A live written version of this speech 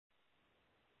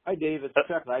Hi, Dave. It's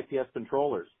Chuck at IPS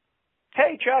Controllers.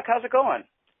 Hey, Chuck, how's it going?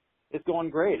 It's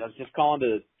going great. I was just calling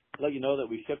to let you know that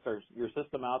we shipped your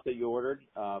system out that you ordered.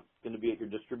 It's going to be at your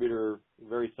distributor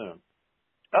very soon.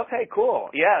 Okay, cool.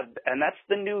 Yeah, and that's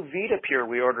the new VidaPure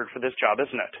we ordered for this job,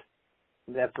 isn't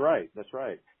it? That's right. That's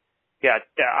right. Yeah,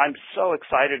 I'm so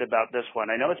excited about this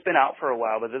one. I know it's been out for a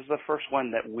while, but this is the first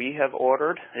one that we have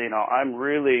ordered. You know,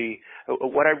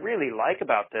 what I really like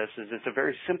about this is it's a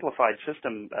very simplified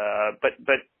system, but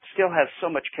still has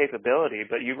so much capability,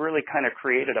 but you've really kind of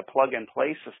created a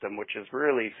plug-and-play system, which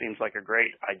really seems like a great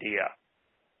idea.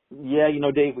 Yeah, you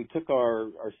know, Dave, we took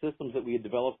our systems that we had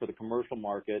developed for the commercial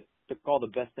market, took all the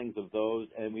best things of those,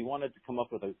 and we wanted to come up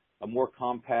with a more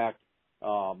compact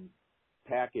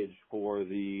package for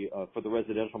the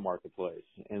residential marketplace.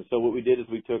 And so what we did is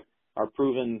we took our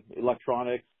proven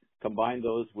electronics, combined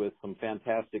those with some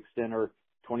fantastic Stenner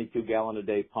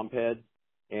 22-gallon-a-day pump head.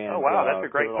 And, oh, wow, that's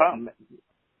a great pump.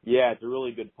 Yeah, it's a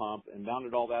really good pump, and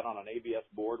mounted all that on an ABS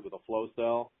board with a flow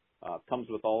cell. Comes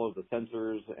with all of the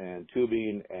sensors and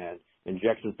tubing and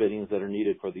injection fittings that are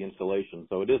needed for the installation.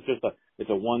 So it's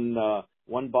a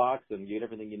one box, and you get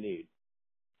everything you need.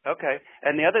 Okay.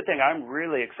 And the other thing, I'm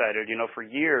really excited. You know, for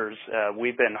years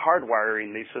we've been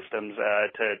hardwiring these systems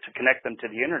to connect them to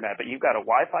the internet, but you've got a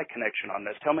Wi-Fi connection on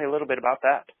this. Tell me a little bit about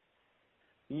that.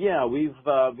 Yeah, we've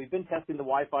been testing the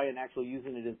Wi-Fi and actually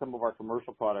using it in some of our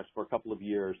commercial products for a couple of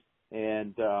years.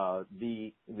 And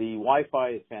the Wi-Fi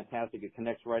is fantastic. It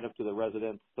connects right up to the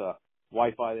residents'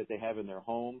 Wi-Fi that they have in their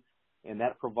home, and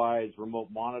that provides remote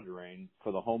monitoring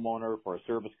for the homeowner, for a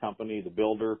service company, the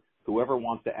builder. Whoever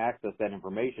wants to access that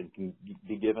information can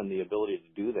be given the ability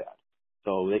to do that.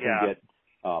 So they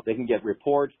can get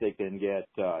reports, they can get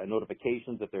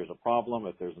notifications if there's a problem,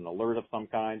 if there's an alert of some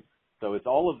kind. So it's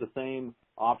all of the same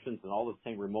options and all of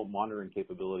the same remote monitoring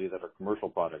capability that our commercial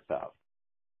products have.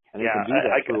 And they can do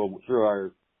that through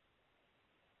our.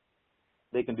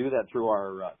 They can do that through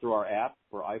our app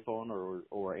for iPhone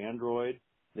or Android.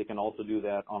 They can also do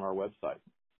that on our website.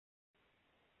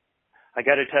 I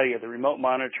got to tell you, the remote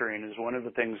monitoring is one of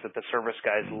the things that the service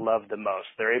guys love the most.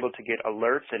 They're able to get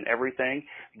alerts and everything.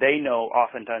 They know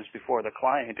oftentimes before the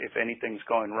client if anything's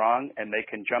going wrong, and they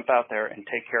can jump out there and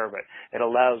take care of it. It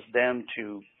allows them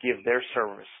to give their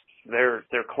service, their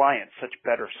clients, such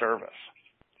better service.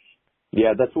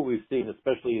 Yeah, that's what we've seen,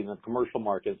 especially in the commercial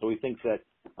market. So we think that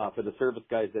for the service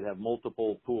guys that have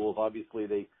multiple pools, obviously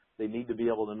they need to be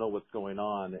able to know what's going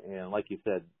on. And like you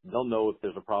said, they'll know if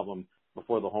there's a problem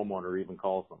before the homeowner even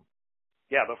calls them.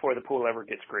 Yeah, before the pool ever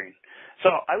gets green. So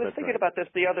I was thinking about this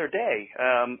the other day.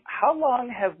 How long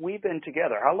have we been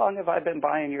together? How long have I been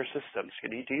buying your systems?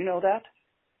 Do you know that?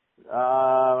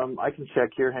 I can check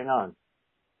here. Hang on.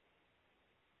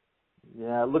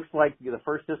 Yeah, it looks like the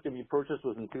first system you purchased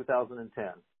was in 2010.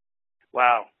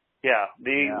 Wow. Yeah,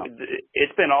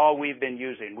 it's been all we've been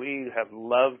using. We have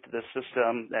loved the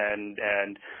system,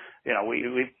 and you know,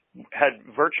 we've had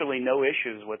virtually no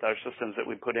issues with our systems that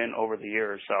we put in over the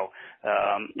years. So,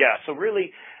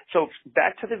 so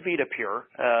back to the VidaPure.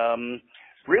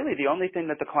 Really, the only thing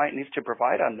that the client needs to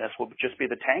provide on this will just be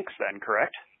the tanks then,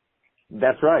 correct?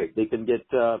 That's right. They can get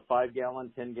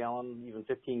 5-gallon, 10-gallon, even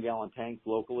 15-gallon tanks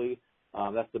locally.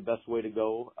 That's the best way to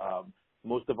go.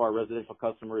 Most of our residential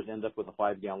customers end up with a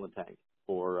 5-gallon tank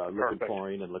for liquid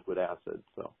chlorine and liquid acid.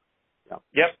 So, yeah.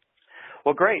 Yep.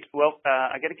 Well, great. Well,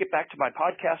 I got to get back to my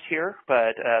podcast here,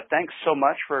 but thanks so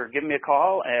much for giving me a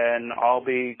call, and I'll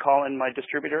be calling my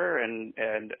distributor and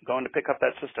going to pick up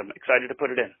that system. Excited to put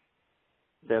it in.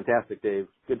 Fantastic, Dave.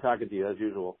 Good talking to you, as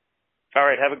usual. All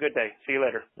right. Have a good day. See you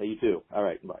later. You too. All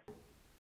right. Bye.